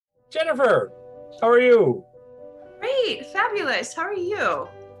Jennifer, how are you? Great, fabulous. How are you?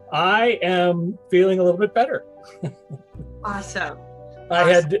 I am feeling a little bit better. Awesome. I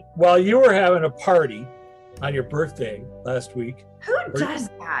Awesome. had, while you were having a party on your birthday last week, Who where, does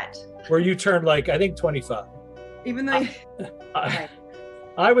that? where you turned like, I think 25. Even though I, I,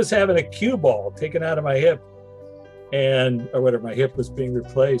 I was having a cue ball taken out of my hip or whatever, my hip was being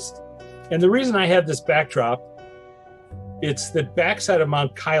replaced. And the reason I had this backdrop, it's the backside of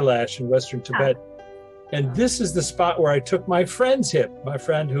Mount Kailash in Western Tibet. And this is the spot where I took my friend's hip. My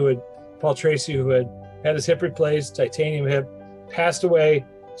friend Paul Tracy, who had his hip replaced, titanium hip, passed away.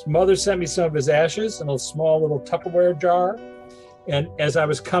 His mother sent me some of his ashes in a small little Tupperware jar. And as I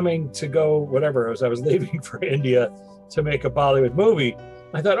was coming to go, whatever, as I was leaving for India to make a Bollywood movie,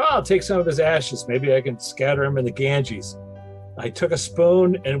 I thought, oh, I'll take some of his ashes. Maybe I can scatter them in the Ganges. I took a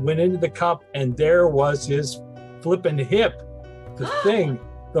spoon and went into the cup, and there was his flipping hip, the thing,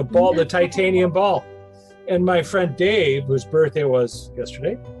 the ball, the titanium ball. And my friend Dave, whose birthday was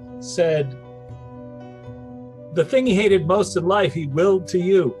yesterday, said, the thing he hated most in life, he willed to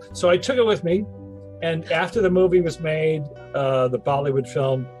you. So I took it with me. And after the movie was made, the Bollywood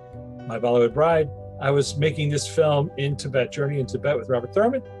film, My Bollywood Bride, I was making this film in Tibet, Journey in Tibet with Robert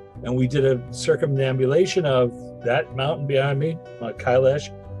Thurman. And we did a circumambulation of that mountain behind me, Mount Kailash,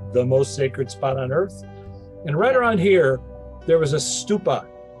 the most sacred spot on earth. And right around here, there was a stupa,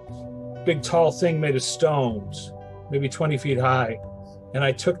 big tall thing made of stones, maybe 20 feet high. And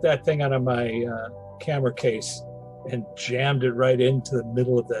I took that thing out of my camera case and jammed it right into the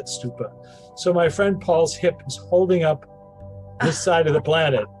middle of that stupa. So my friend Paul's hip is holding up this side of the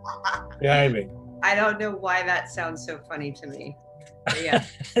planet behind me. I don't know why that sounds so funny to me. But yeah.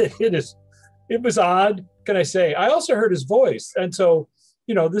 It was odd, can I say. I also heard his voice. And so,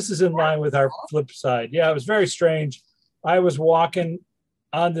 this is in line with our flip side. Yeah, it was very strange. I was walking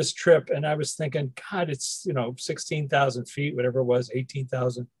on this trip and I was thinking, God, it's, 16,000 feet, whatever it was,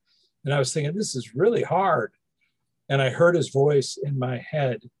 18,000. And I was thinking, this is really hard. And I heard his voice in my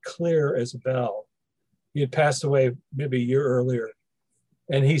head, clear as a bell. He had passed away maybe a year earlier.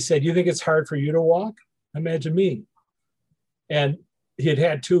 And he said, you think it's hard for you to walk? Imagine me. And he had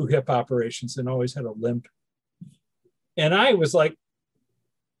had 2 hip operations and always had a limp. And I was like,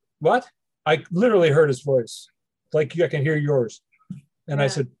 what? I literally heard his voice, like I can hear yours. And yeah. I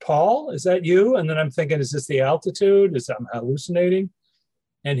said, Paul, is that you? And then I'm thinking, is this the altitude? Is I'm hallucinating?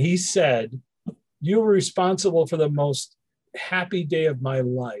 And he said, you were responsible for the most happy day of my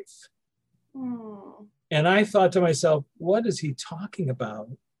life. Oh. And I thought to myself, what is he talking about?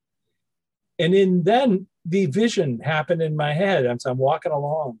 And then the vision happened in my head. I'm walking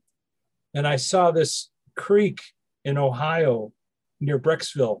along and I saw this creek in Ohio near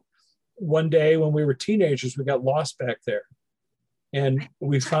Brecksville. One day when we were teenagers, we got lost back there. And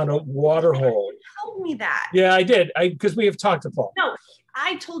we found a water hole. You told me that. Yeah, I did. Because we have talked to Paul. No,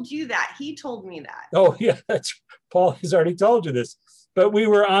 I told you that. He told me that. Oh, yeah, Paul has already told you this. But we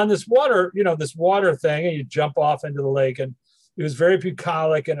were on this water, this water thing, and you jump off into the lake. And it was very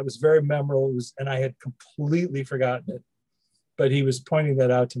bucolic and it was very memorable. And I had completely forgotten it. But he was pointing that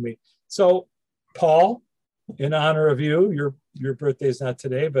out to me. So, Paul, in honor of you, your birthday is not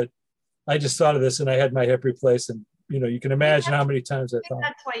today, but I just thought of this and I had my hip replaced. And you can imagine how many times I thought.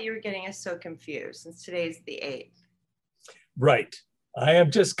 That's why you were getting us so confused, since today's the 8th. Right. I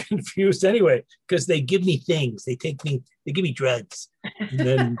am just confused anyway, because they give me things. They give me drugs. And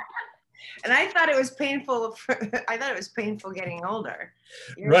then and I thought it was painful. I thought it was painful getting older.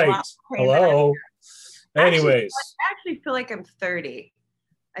 Right. Hello. Anyways. I actually feel like I'm 30.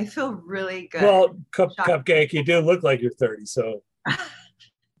 I feel really good. Well, Cupcake, you do look like you're 30, so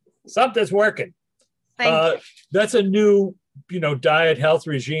something's working. That's a new, diet health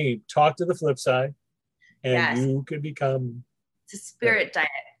regime. Talk to the flip side, and you can become. It's a spirit diet.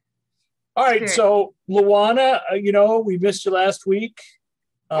 All right, so Luana, we missed you last week,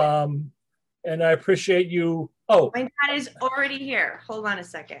 and I appreciate you. Oh, my dad is already here. Hold on a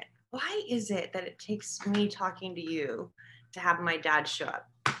second. Why is it that it takes me talking to you to have my dad show up?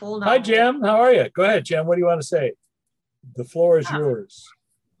 Hold on. Hi, Jim. How are you? Go ahead, Jim. What do you want to say? The floor is yours.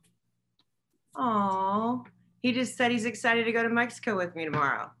 Oh, he just said he's excited to go to Mexico with me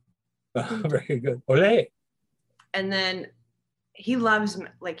tomorrow. Very good. Ole. And then he loved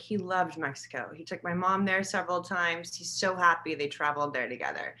Mexico. He took my mom there several times. He's so happy they traveled there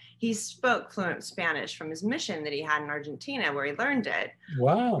together. He spoke fluent Spanish from his mission that he had in Argentina, where he learned it.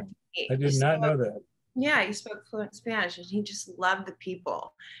 Wow. I did not know that. Yeah, he spoke fluent Spanish and he just loved the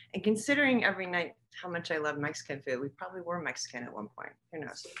people. And considering every night how much I love Mexican food, we probably were Mexican at one point. Who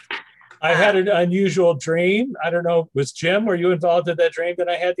knows? I had an unusual dream. I don't know. Was Jim, were you involved in that dream that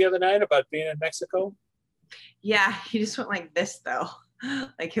I had the other night about being in Mexico? Yeah, he just went like this though.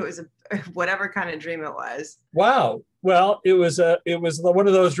 Like it was whatever kind of dream it was. Wow. Well, it was one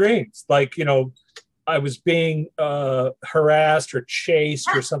of those dreams. Like, I was being harassed or chased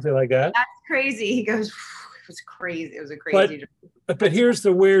or something like that. That's crazy. He goes, it was crazy. It was a crazy dream. But here's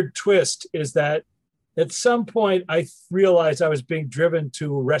the weird twist is that at some point I realized I was being driven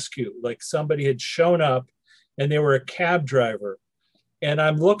to a rescue. Like somebody had shown up and they were a cab driver. And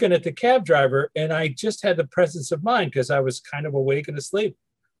I'm looking at the cab driver and I just had the presence of mind because I was kind of awake and asleep.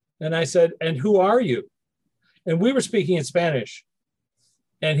 And I said, "And who are you?" And we were speaking in Spanish.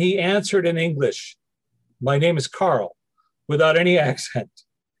 And he answered in English, "My name is Carl," without any accent.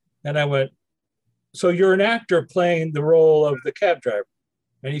 And I went, "So you're an actor playing the role of the cab driver?"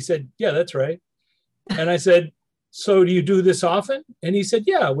 And he said, "Yeah, that's right." And I said, "So do you do this often?" And he said,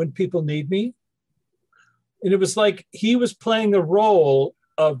 "Yeah, when people need me." And it was like he was playing the role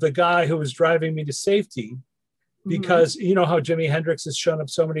of the guy who was driving me to safety because you know how Jimi Hendrix has shown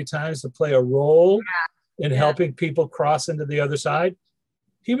up so many times to play a role in helping people cross into the other side.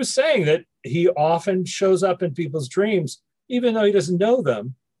 He was saying that he often shows up in people's dreams, even though he doesn't know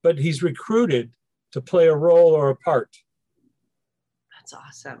them, but he's recruited to play a role or a part. That's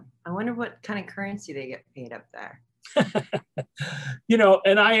awesome. I wonder what kind of currency they get paid up there.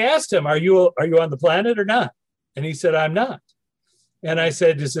 And I asked him, are you on the planet or not? And he said, "I'm not." And I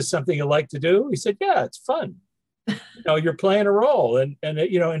said, "Is this something you like to do?" He said, "Yeah, it's fun. You're playing a role and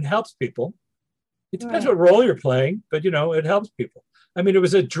it helps people. It depends what role you're playing, but it helps people." I mean, it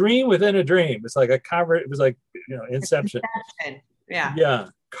was a dream within a dream. It's like it was like, Inception. Yeah. Yeah.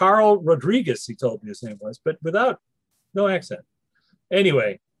 Carl Rodriguez, he told me his name was, but without no accent.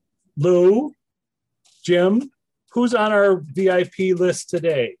 Anyway, Lou, Jim, who's on our VIP list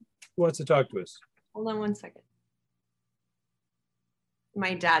today? Who wants to talk to us? Hold on one second.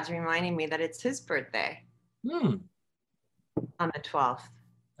 My dad's reminding me that it's his birthday on the 12th.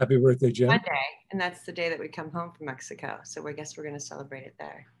 Happy birthday, Jim. Monday, and that's the day that we come home from Mexico. So I guess we're going to celebrate it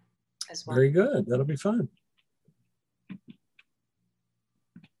there as well. Very good. That'll be fun.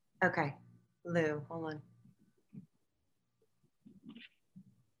 Okay. Lou, hold on.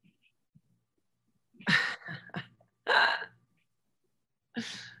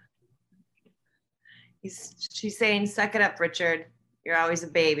 She's saying, "Suck it up, Richard. You're always a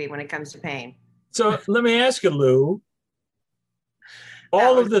baby when it comes to pain." So let me ask you, Lou,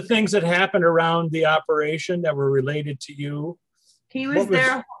 all of the things that happened around the operation that were related to you. He was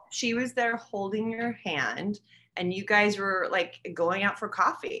there. She was there holding your hand, and you guys were like going out for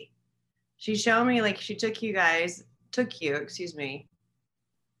coffee. She showed me like she took you, excuse me.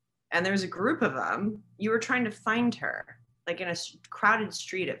 And there was a group of them. You were trying to find her, like in a crowded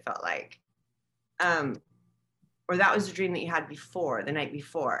street, it felt like. Or that was a dream that you had before, the night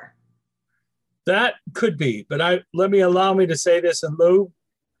before. That could be, but allow me to say this, and Lou,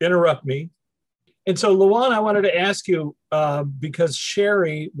 interrupt me. And so, Luana, I wanted to ask you, because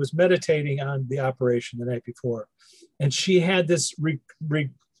Sherry was meditating on the operation the night before, and she had this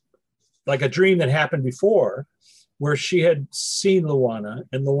like a dream that happened before, where she had seen Luana,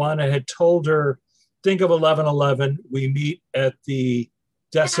 and Luana had told her, "Think of 11:11. We meet at the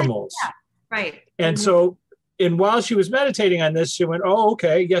decimals." Yeah, right. And so, while she was meditating on this, she went, "Oh,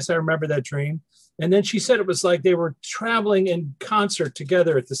 okay. Yes, I remember that dream." And then she said it was like they were traveling in concert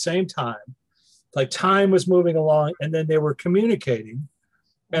together at the same time. Like time was moving along, and then they were communicating.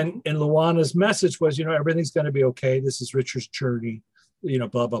 And Luana's message was, everything's going to be okay. This is Richard's journey,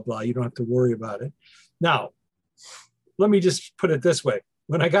 blah, blah, blah. You don't have to worry about it. Now, let me just put it this way.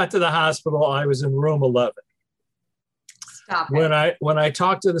 When I got to the hospital, I was in room 11. Stop it. When I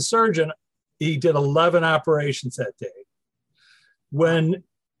talked to the surgeon, he did 11 operations that day. When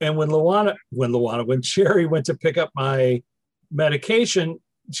Sherry went to pick up my medication,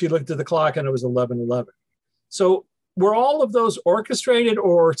 she looked at the clock and it was 11:11. So were all of those orchestrated,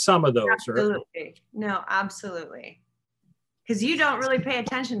 or some of those? Absolutely. No, absolutely. Because you don't really pay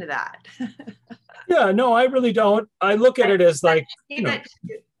attention to that. Yeah, no, I really don't. I look at it as like,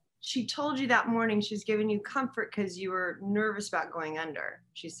 She told you that morning she's giving you comfort because you were nervous about going under,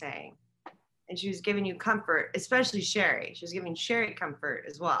 she's saying. And she was giving you comfort, especially Sherry. She was giving Sherry comfort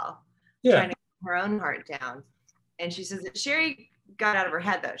as well. Yeah. Trying to calm her own heart down. And she says that Sherry got out of her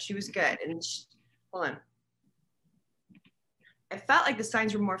head, though. She was good. And hold on. I felt like the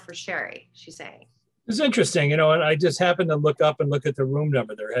signs were more for Sherry, she's saying. It's interesting, and I just happened to look up and look at the room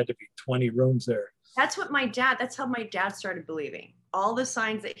number. There had to be 20 rooms there. That's how my dad started believing. All the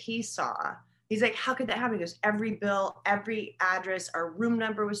signs that he saw, He's like, how could that happen? He goes, every bill, every address, our room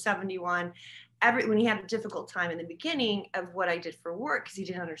number was 71. When he had a difficult time in the beginning of what I did for work, because he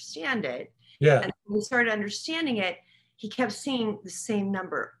didn't understand it. Yeah. And when he started understanding it, he kept seeing the same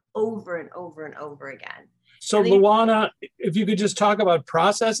number over and over and over again. So Luana, if you could just talk about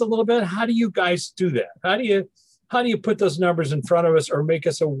process a little bit, how do you guys do that? How do you put those numbers in front of us or make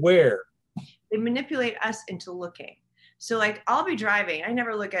us aware? They manipulate us into looking. So like I'll be driving, I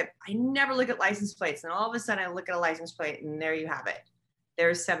never look at license plates, and all of a sudden I look at a license plate and there you have it.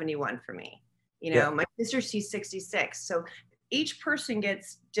 There's 71 for me. You know, my sister sees 66. So each person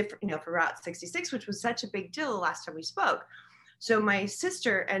gets different, you know, for Route 66, which was such a big deal the last time we spoke. So my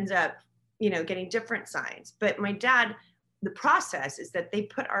sister ends up, you know, getting different signs. But my dad, the process is that they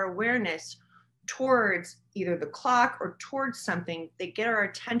put our awareness towards either the clock or towards something. They get our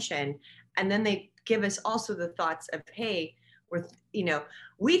attention, and then they give us also the thoughts of, hey,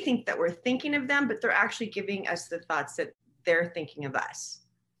 we think that we're thinking of them, but they're actually giving us the thoughts that they're thinking of us.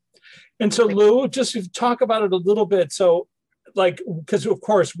 And so, Lou, just talk about it a little bit. So, like, because of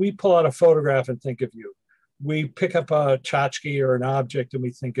course we pull out a photograph and think of you. We pick up a tchotchke or an object and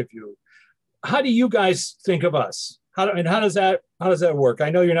we think of you. How do you guys think of us? How does that work? I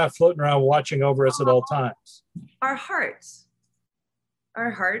know you're not floating around watching over us at all times. Our heart,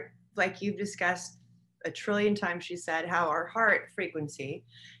 like you've discussed a trillion times, she said, how our heart frequency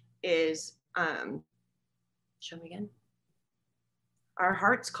is, show me again. Our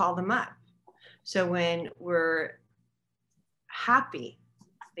hearts call them up. So when we're happy,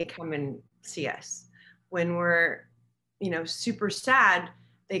 they come and see us. When we're, super sad,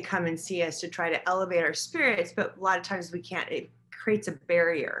 they come and see us to try to elevate our spirits. But a lot of times we can't. It creates a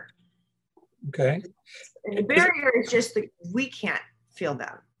barrier. Okay. And the barrier is just that we can't feel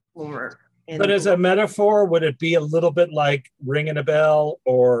them when we're in. But as a metaphor, would it be a little bit like ringing a bell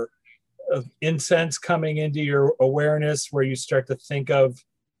or incense coming into your awareness, where you start to think of,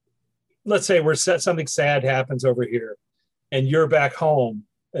 let's say something sad happens over here and you're back home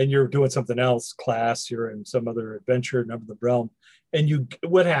and you're doing something else, class, you're in some other adventure, another realm, and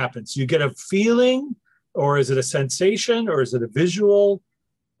what happens? You get a feeling, or is it a sensation, or is it a visual?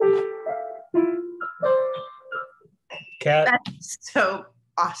 Cat. That's so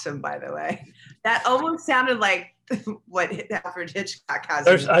awesome, by the way. That almost sounded like what Alfred Hitchcock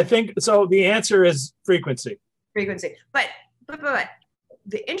has. I think so. The answer is frequency. Frequency. But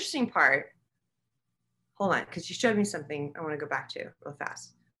the interesting part, hold on, because you showed me something I want to go back to real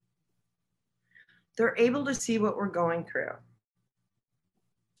fast. They're able to see what we're going through.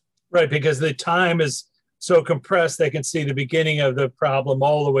 Right, because the time is so compressed, they can see the beginning of the problem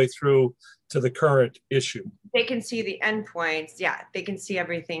all the way through to the current issue. They can see the endpoints. Yeah, they can see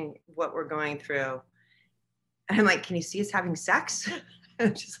everything, what we're going through. And I'm like, can you see us having sex?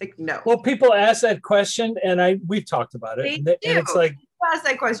 I'm just like, no. Well, people ask that question, and we've talked about it. And it's like, ask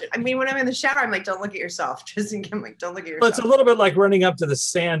that question. I mean, when I'm in the shower, I'm like, don't look at yourself. I'm like, don't look at yourself. But it's a little bit like running up to the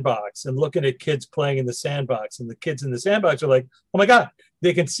sandbox and looking at kids playing in the sandbox, and the kids in the sandbox are like, oh my God,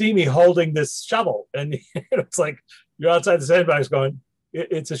 they can see me holding this shovel. And it's like, you're outside the sandbox going,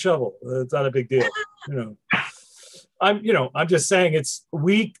 it's a shovel. It's not a big deal. I'm just saying,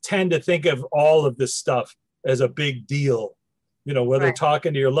 we tend to think of all of this stuff as a big deal, whether right.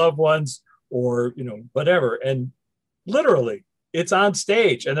 Talking to your loved ones or, whatever. And literally, it's on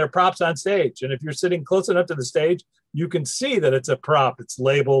stage, and there are props on stage. And if you're sitting close enough to the stage, you can see that it's a prop. It's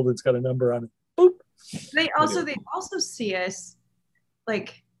labeled. It's got a number on it. Boop. They also see us,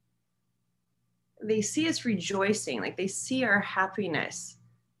 like, they see us rejoicing. Like, they see our happiness.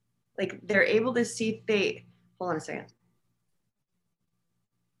 Like, they're able to see, hold on a second.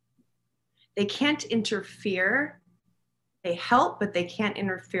 They can't interfere. They help, but they can't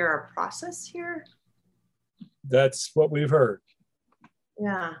interfere our process here. That's what we've heard.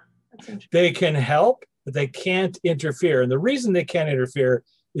 Yeah, that's interesting. They can help, but they can't interfere. And the reason they can't interfere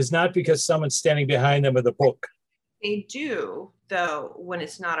is not because someone's standing behind them with a book. They do, though, when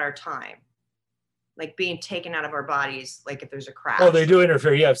it's not our time. Like being taken out of our bodies, like if there's a crash. Oh, they do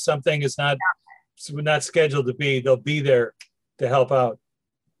interfere. Yeah, if something is not scheduled to be, they'll be there to help out.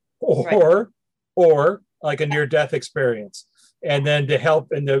 Or like a near-death experience. And then to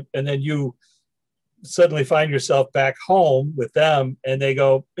help, and then you suddenly find yourself back home with them, and they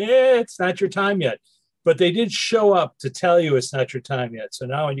go, it's not your time yet. But they did show up to tell you it's not your time yet. So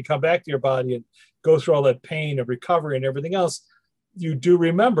now when you come back to your body and go through all that pain of recovery and everything else, you do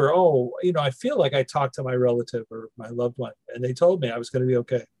remember, I feel like I talked to my relative or my loved one, and they told me I was going to be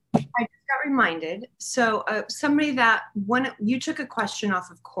okay. I just got reminded. So somebody you took a question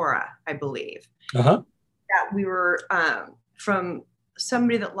off of Cora, I believe, that we were from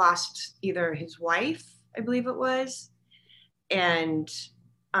somebody that lost either his wife, I believe it was, and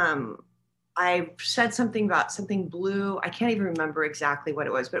I said something about something blue. I can't even remember exactly what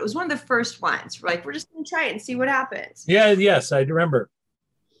it was, but it was one of the first ones. We're like, we're just going to try it and see what happens. Yeah, yes, I remember.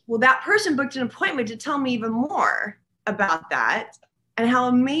 Well, that person booked an appointment to tell me even more about that and how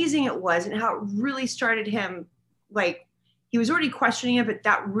amazing it was and how it really started him. Like, he was already questioning it, but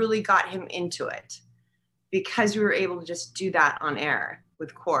that really got him into it because we were able to just do that on air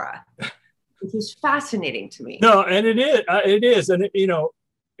with Cora, which was fascinating to me. No, and it is, and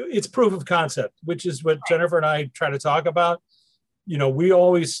it's proof of concept, which is what Jennifer and I try to talk about. We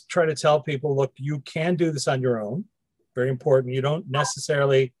always try to tell people, look, you can do this on your own. Very important. You don't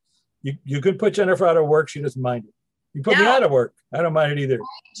necessarily, you could put Jennifer out of work. She doesn't mind it. You put me out of work. I don't mind it either.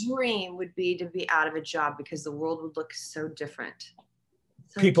 My dream would be to be out of a job because the world would look so different.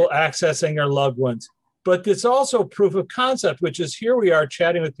 People accessing their loved ones. But it's also proof of concept, which is here we are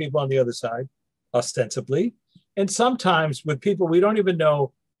chatting with people on the other side, ostensibly. And sometimes with people we don't even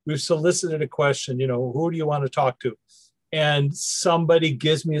know, we've solicited a question, who do you want to talk to? And somebody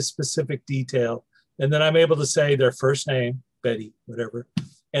gives me a specific detail. And then I'm able to say their first name, Betty, whatever.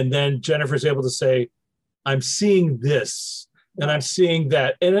 And then Jennifer's able to say, I'm seeing this and I'm seeing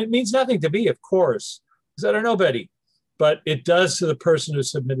that. And it means nothing to me, of course, because I don't know Betty, but it does to the person who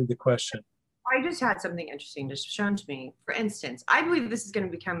submitted the question. I just had something interesting just shown to me. For instance, I believe this is going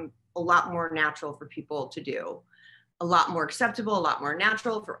to become a lot more natural for people to do, a lot more acceptable, a lot more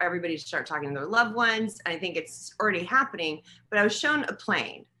natural for everybody to start talking to their loved ones. And I think it's already happening, but I was shown a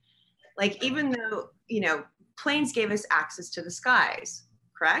plane. Like, even though, planes gave us access to the skies,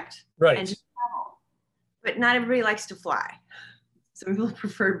 correct? Right. And just travel. But not everybody likes to fly. Some people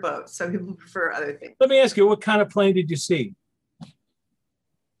prefer boats. Some people prefer other things. Let me ask you, what kind of plane did you see?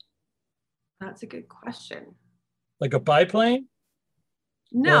 That's a good question. Like a biplane?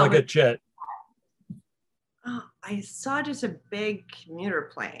 No. Or like a jet? Oh, I saw just a big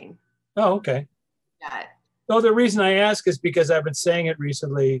commuter plane. Oh, okay. Jet. No, the reason I ask is because I've been saying it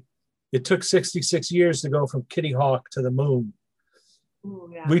recently. It took 66 years to go from Kitty Hawk to the moon.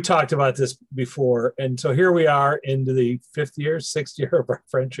 Ooh, yeah. We talked about this before. And so here we are into the 6th year of our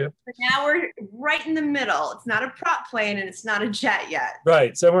friendship. But now we're right in the middle. It's not a prop plane and it's not a jet yet.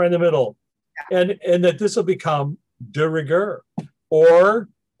 Right, somewhere in the middle. Yeah. And that this will become de rigueur. Or,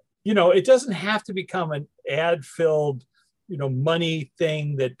 it doesn't have to become an ad-filled, money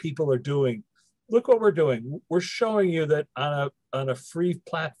thing that people are doing. Look what we're doing. We're showing you that on a free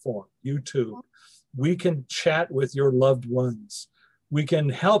platform, YouTube, we can chat with your loved ones. We can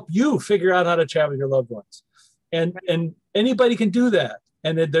help you figure out how to chat with your loved ones. And anybody can do that.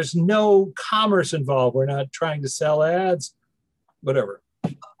 And there's no commerce involved. We're not trying to sell ads, whatever.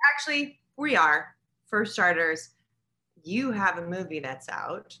 Actually, we are. For starters, you have a movie that's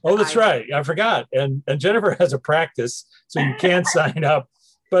out. Oh, that's right. I forgot. And Jennifer has a practice, so you can sign up.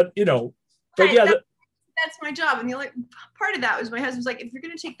 But, but yeah. That's my job. And the only part of that was my husband's like, if you're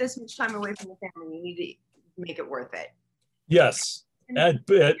going to take this much time away from the family, you need to make it worth it. Yes. And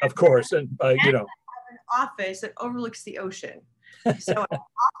of course, and I have an office that overlooks the ocean. So an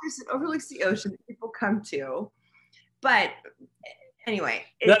office that overlooks the ocean that people come to. But anyway.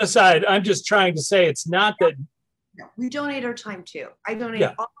 That aside, I'm just trying to say it's not that. No, we donate our time too. I donate all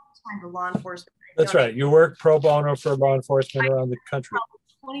the time to law enforcement. That's right. You work pro bono for law enforcement around the country.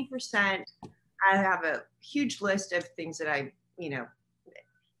 20%. I have a huge list of things that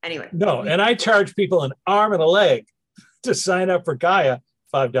anyway. No, and I charge people an arm and a leg to sign up for Gaia,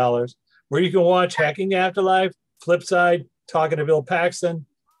 $5, where you can watch Hacking the Afterlife, Flipside, Talking to Bill Paxton.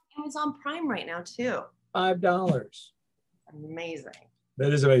 Amazon Prime right now too. $5. Amazing.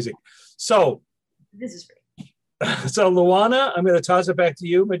 That is amazing. So this is free. So Luana, I'm going to toss it back to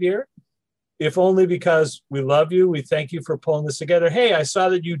you, my dear. If only because we love you. We thank you for pulling this together. Hey, I saw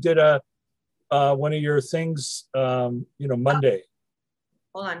that you did one of your things, Monday.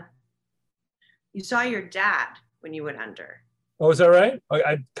 Hold on. You saw your dad when you went under. Oh, is that right?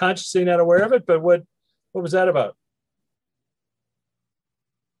 I'm consciously not aware of it, but what was that about?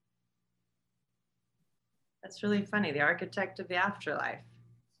 That's really funny. The architect of the afterlife.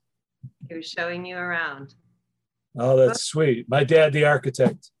 He was showing you around. Oh, that's sweet. My dad, the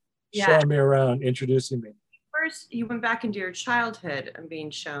architect, showing me around, introducing me. First, you went back into your childhood and being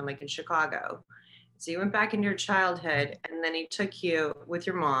shown, like in Chicago. So you went back into your childhood, and then he took you with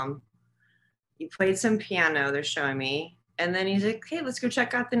your mom. You played some piano, they're showing me. And then he's like, hey, let's go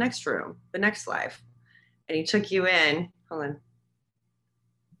check out the next room, the next life. And he took you in, hold on,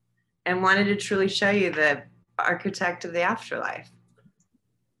 and wanted to truly show you the architect of the afterlife.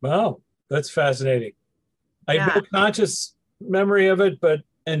 Wow, that's fascinating. I have no conscious memory of it,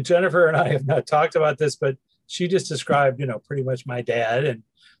 and Jennifer and I have not talked about this, but she just described, pretty much my dad and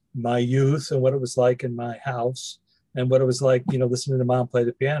my youth and what it was like in my house and what it was like, listening to mom play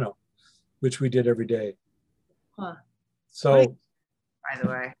the piano, which we did every day. Huh. So, by the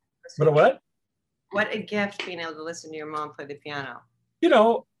way, but a what? What a gift being able to listen to your mom play the piano.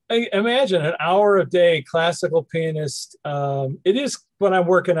 I imagine an hour a day, classical pianist. It is when I'm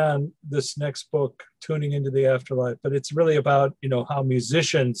working on this next book, Tuning into the Afterlife, but it's really about, how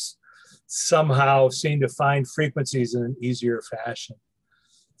musicians somehow seem to find frequencies in an easier fashion.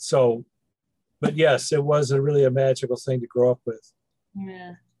 So, but yes, it was really a magical thing to grow up with.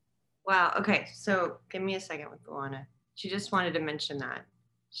 Yeah. Wow. Okay. So give me a second with Luana. She just wanted to mention that.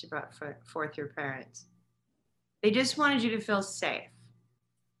 She brought forth your parents. They just wanted you to feel safe.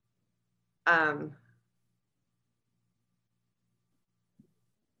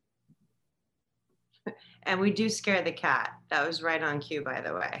 And we do scare the cat. That was right on cue, by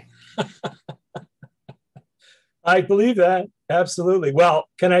the way. I believe that. Absolutely. Well,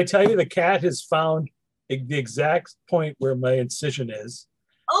 can I tell you, the cat has found the exact point where my incision is.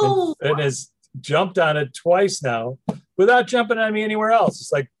 Oh! And has jumped on it twice now without jumping on me anywhere else.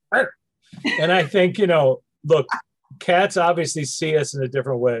 It's like, arr. And I think, look, cats obviously see us in a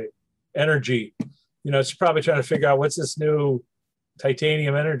different way. Energy. She's probably trying to figure out what's this new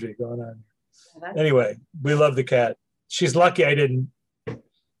titanium energy going on. Anyway, we love the cat. She's lucky I didn't,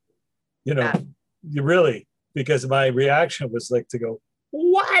 really, because my reaction was like to go,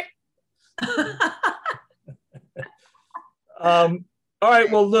 what? All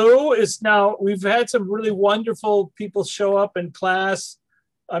right. Well, Lou is now, we've had some really wonderful people show up in class.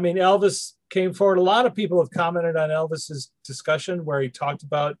 I mean, Elvis came forward. A lot of people have commented on Elvis's discussion where he talked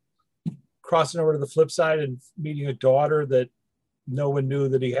about crossing over to the flip side and meeting a daughter that no one knew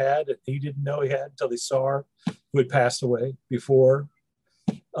that he had. And he didn't know he had until he saw her, who had passed away before.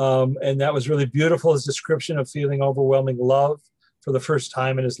 And that was really beautiful, his description of feeling overwhelming love for the first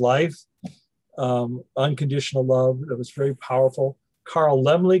time in his life. Unconditional love. That was very powerful. Carl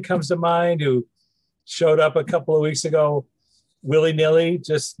Lemley comes to mind, who showed up a couple of weeks ago, willy-nilly,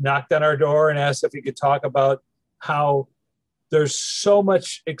 just knocked on our door and asked if he could talk about how there's so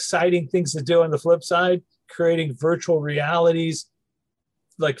much exciting things to do on the flip side, creating virtual realities,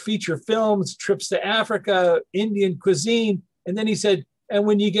 like feature films, trips to Africa, Indian cuisine. And then he said, and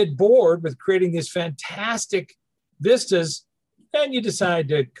when you get bored with creating these fantastic vistas, then you decide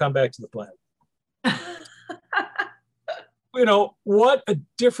to come back to the planet. What a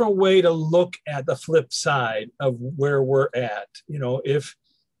different way to look at the flip side of where we're at.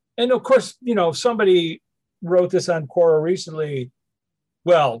 And of course, somebody wrote this on Quora recently.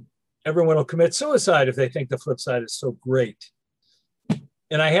 Well, everyone will commit suicide if they think the flip side is so great.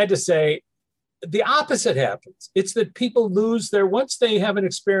 And I had to say, the opposite happens. It's that people lose once they have an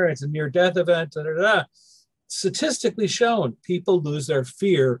experience, a near-death event, statistically shown, people lose their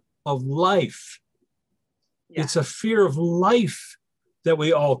fear of life. Yeah. It's a fear of life that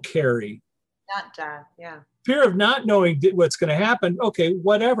we all carry. Not death, yeah. Fear of not knowing what's going to happen, okay,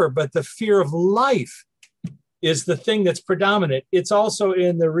 whatever, but the fear of life is the thing that's predominant. It's also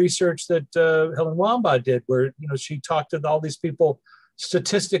in the research that Helen Wambach did, where she talked to all these people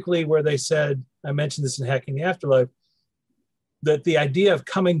statistically, where they said, I mentioned this in Hacking the Afterlife, that the idea of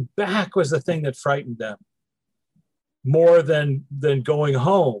coming back was the thing that frightened them more than going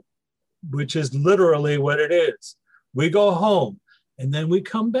home, which is literally what it is. We go home and then we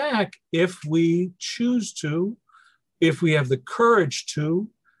come back if we choose to, if we have the courage to,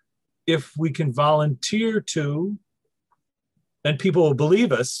 if we can volunteer to, and people will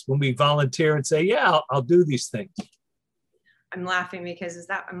believe us when we volunteer and say, yeah, I'll do these things. I'm laughing because is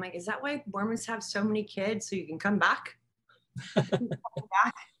that why Mormons have so many kids so you can come back?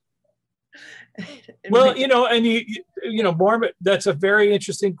 Well, and Mormon, that's a very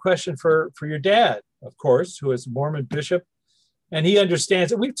interesting question for your dad, of course, who is a Mormon bishop. And he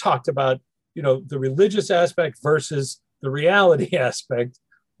understands it. We've talked about, the religious aspect versus the reality aspect,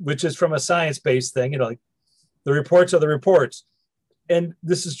 which is from a science-based thing, like the reports are the reports. And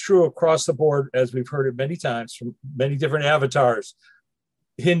this is true across the board, as we've heard it many times from many different avatars,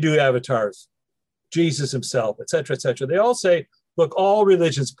 Hindu avatars, Jesus himself, et cetera, et cetera. They all say, look, all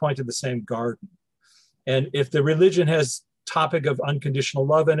religions point to the same garden. And if the religion has topic of unconditional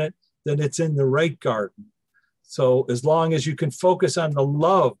love in it, then it's in the right garden. So as long as you can focus on the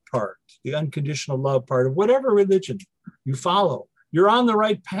love part, the unconditional love part of whatever religion you follow, you're on the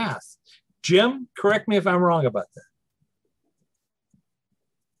right path. Jim, correct me if I'm wrong about that.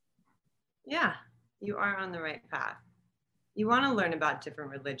 Yeah, you are on the right path. You want to learn about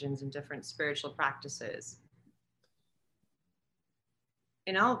different religions and different spiritual practices.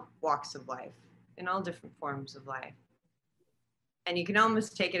 in all walks of life, in all different forms of life. And you can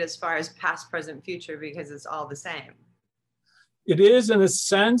almost take it as far as past, present, future, because it's all the same. It is, in a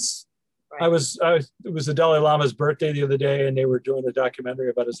sense. Right. It was the Dalai Lama's birthday the other day, and they were doing a documentary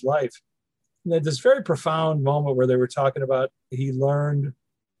about his life. And they had this very profound moment where they were talking about, he learned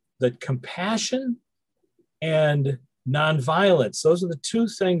that compassion and nonviolence, those are the two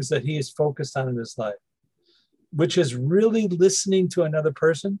things that he is focused on in his life, which is really listening to another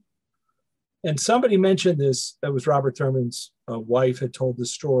person. And somebody mentioned this, that was Robert Thurman's wife had told the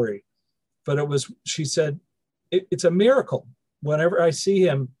story, but she said, it's a miracle. Whenever I see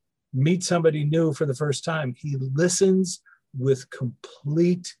him meet somebody new for the first time, he listens with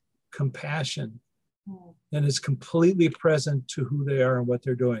complete compassion and is completely present to who they are and what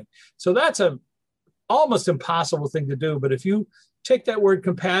they're doing. So that's a almost impossible thing to do. But if you take that word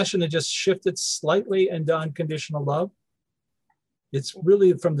compassion and just shift it slightly into unconditional love, it's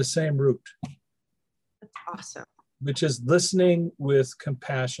really from the same root. That's awesome. Which is listening with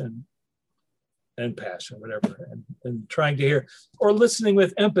compassion and passion, whatever, and trying to hear, or listening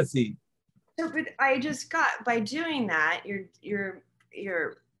with empathy. So, but I just got, by doing that, you're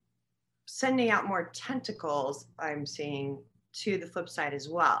sending out more tentacles, I'm seeing, to the flip side as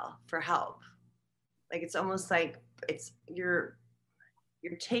well for help. Like, it's almost like you're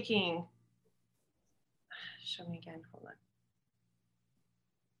taking, show me again, hold on.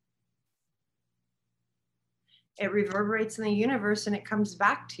 It reverberates in the universe and it comes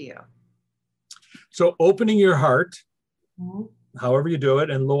back to you. So opening your heart, mm-hmm. however you do it,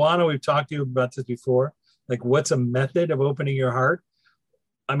 and Luana, we've talked to you about this before, like what's a method of opening your heart?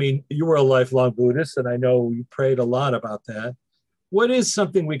 I mean, you were a lifelong Buddhist, and I know you prayed a lot about that. What is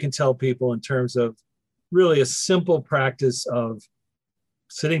something we can tell people in terms of really a simple practice of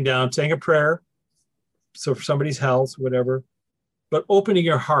sitting down, saying a prayer, so for somebody's health, whatever, but opening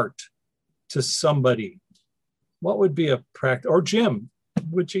your heart to somebody? What would be a practice? Or Jim,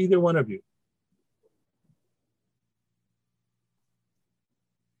 which either one of you?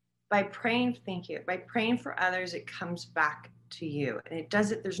 By praying, thank you. By praying for others, it comes back to you. And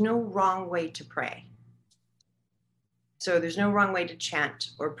there's no wrong way to pray. So there's no wrong way to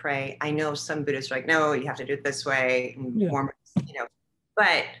chant or pray. I know some Buddhists are like, no, you have to do it this way. And Mormons,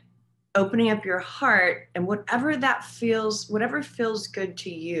 but opening up your heart and whatever feels good to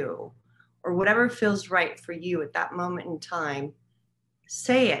you, or whatever feels right for you at that moment in time,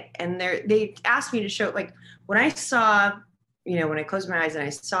 say it. And they asked me to show, like, when I saw, when I closed my eyes and I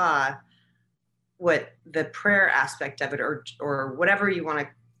saw what the prayer aspect of it, or whatever you want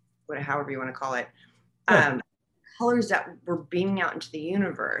to, however you want to call it, colors that were beaming out into the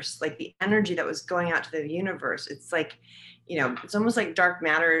universe, like the energy that was going out to the universe. It's like, it's almost like dark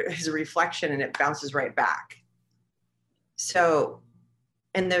matter is a reflection and it bounces right back. So,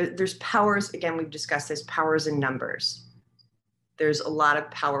 and there's powers, again, we've discussed this, powers in numbers. There's a lot of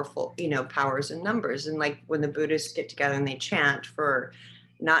powerful, powers in numbers. And like when the Buddhists get together and they chant for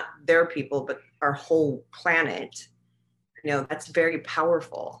not their people, but our whole planet, that's very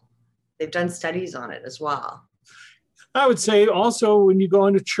powerful. They've done studies on it as well. I would say also when you go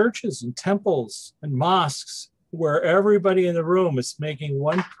into churches and temples and mosques, where everybody in the room is making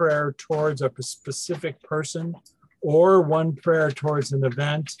one prayer towards a specific person, or one prayer towards an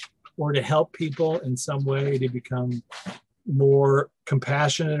event, or to help people in some way to become more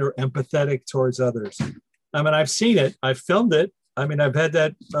compassionate or empathetic towards others. I mean, I've seen it. I've filmed it. I mean, I've had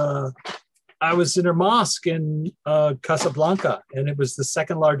that. I was in a mosque in Casablanca, and it was the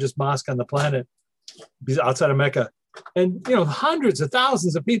second largest mosque on the planet outside of Mecca. And, hundreds of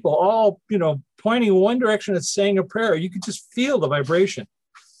thousands of people all, pointing in one direction and saying a prayer. You could just feel the vibration,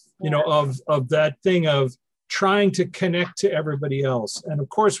 of that thing of trying to connect to everybody else. And of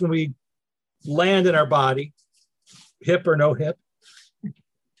course, when we land in our body, hip or no hip,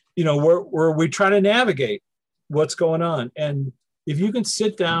 where we try to navigate what's going on. And if you can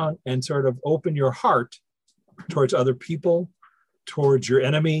sit down and sort of open your heart towards other people, towards your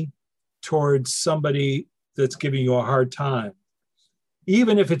enemy, towards somebody that's giving you a hard time,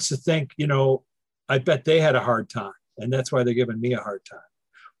 even if it's to think, I bet they had a hard time and that's why they're giving me a hard time.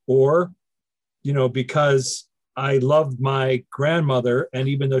 Or, because I loved my grandmother, and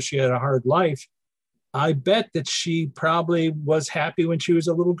even though she had a hard life, I bet that she probably was happy when she was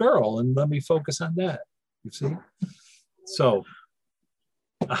a little girl, and let me focus on that. You see? So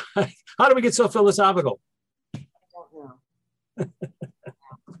how do we get so philosophical? I don't know.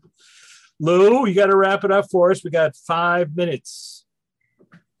 Lou, you got to wrap it up for us. We got 5 minutes.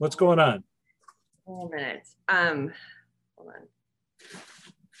 What's going on? 4 minutes. Hold on.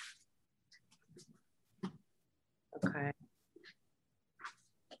 Okay.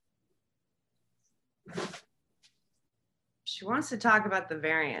 She wants to talk about the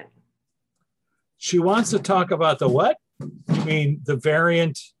variant. She wants to talk about the what? You mean the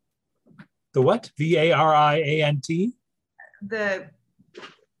variant, the what? variant?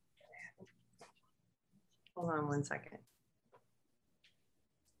 Hold on one second.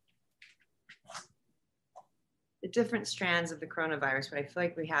 The different strands of the coronavirus, but I feel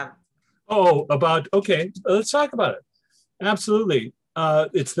like we have. Oh, okay, let's talk about it. Absolutely.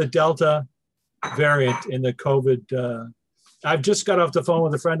 It's the Delta variant in the COVID. I've just got off the phone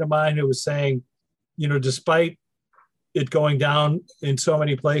with a friend of mine who was saying, despite it going down in so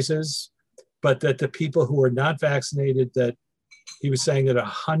many places, but that the people who are not vaccinated, that he was saying that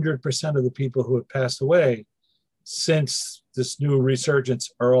 100% of the people who have passed away since this new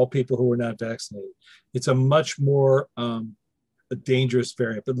resurgence are all people who were not vaccinated. It's a much more a dangerous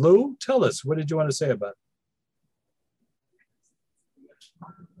variant. But Lou, tell us, what did you want to say about it?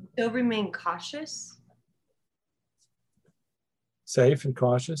 Still remain cautious. Safe and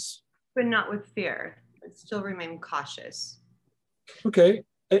cautious. But not with fear. But still remain cautious. Okay.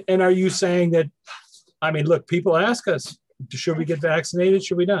 And are you saying that, I mean, look, people ask us, should we get vaccinated?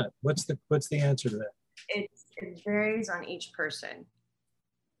 Should we not? What's the answer to that? It varies on each person.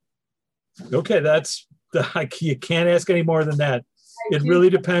 Okay, you can't ask any more than that. It really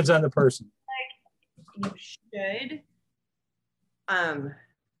depends on the person. Like, you should.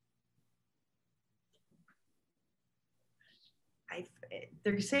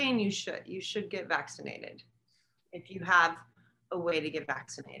 They're saying you should get vaccinated if you have a way to get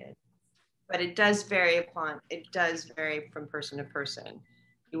vaccinated. But it does vary from person to person.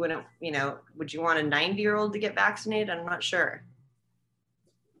 You wouldn't, would you want a 90-year-old to get vaccinated? I'm not sure.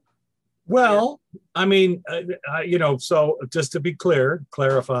 Well, I mean, so just to be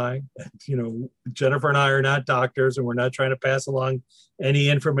clarify, Jennifer and I are not doctors and we're not trying to pass along any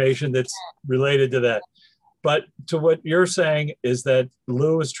information that's related to that. But to what you're saying is that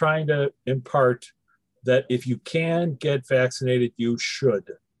Lou is trying to impart that if you can get vaccinated, you should.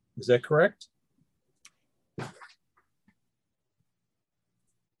 Is that correct?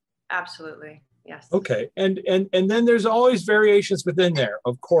 Absolutely, yes. Okay, and then there's always variations within there.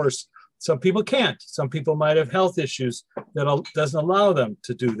 Of course, some people can't. Some people might have health issues that doesn't allow them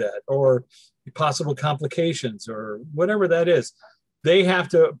to do that, or possible complications, or whatever that is. They have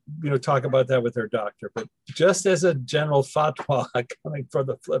to, talk about that with their doctor. But just as a general fatwa coming from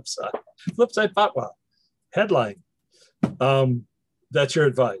the flip side fatwa headline, that's your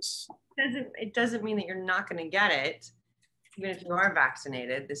advice. It doesn't mean that you're not going to get it, even if you are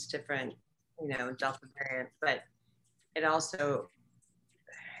vaccinated, this different, Delta variant, but it also,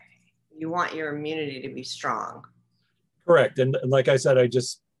 you want your immunity to be strong. Correct. And like I said, I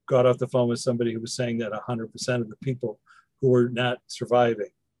just got off the phone with somebody who was saying that 100% of the people who were not surviving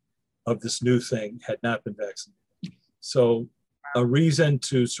of this new thing had not been vaccinated. So a reason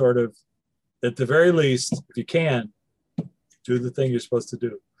to sort of, at the very least, if you can, do the thing you're supposed to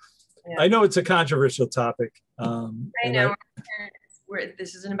do. Yeah. I know it's a controversial topic. I know.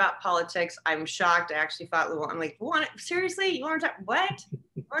 This isn't about politics. I'm shocked. I actually thought, I'm like, seriously? You want to talk, what?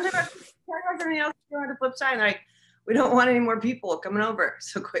 You want to talk about something else? You want the flip side? And we don't want any more people coming over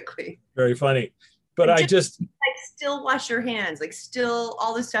so quickly. Very funny. But I just still wash your hands, still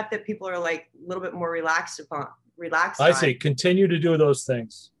all the stuff that people are a little bit more relaxed on. I see. Continue to do those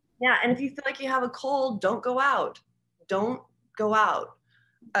things. Yeah. And if you feel like you have a cold, don't go out. Don't go out.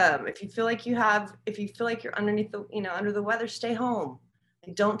 If you feel like you're underneath the, under the weather, stay home.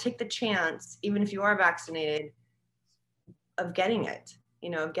 And don't take the chance, even if you are vaccinated, of getting it,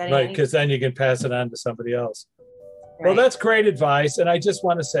 right, because then you can pass it on to somebody else. Right. Well, that's great advice. And I just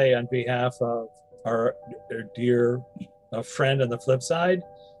want to say on behalf of our dear friend on the flip side,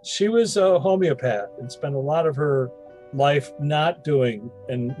 she was a homeopath and spent a lot of her life not doing,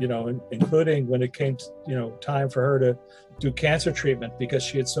 and including when it came to time for her to do cancer treatment, because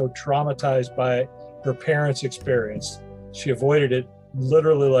she had so traumatized by her parents' experience. She avoided it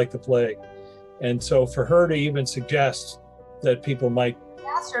literally like the plague. And so for her to even suggest that people might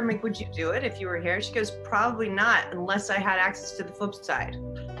ask her, I'm like, would you do it if you were here? She goes, probably not, unless I had access to the flip side.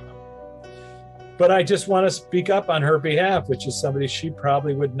 But I just want to speak up on her behalf, which is somebody she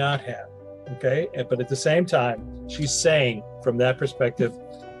probably would not have. Okay. But at the same time, she's saying from that perspective,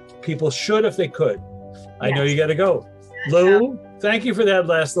 people should if they could. Yes. I know you got to go. Lou, thank you for that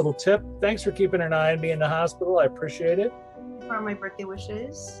last little tip. Thanks for keeping an eye on me in the hospital. I appreciate it. For my birthday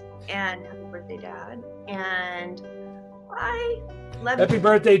wishes, and happy birthday, Dad. And I love you. Happy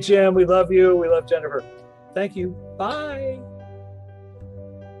birthday, Jim. We love you. We love Jennifer. Thank you. Bye.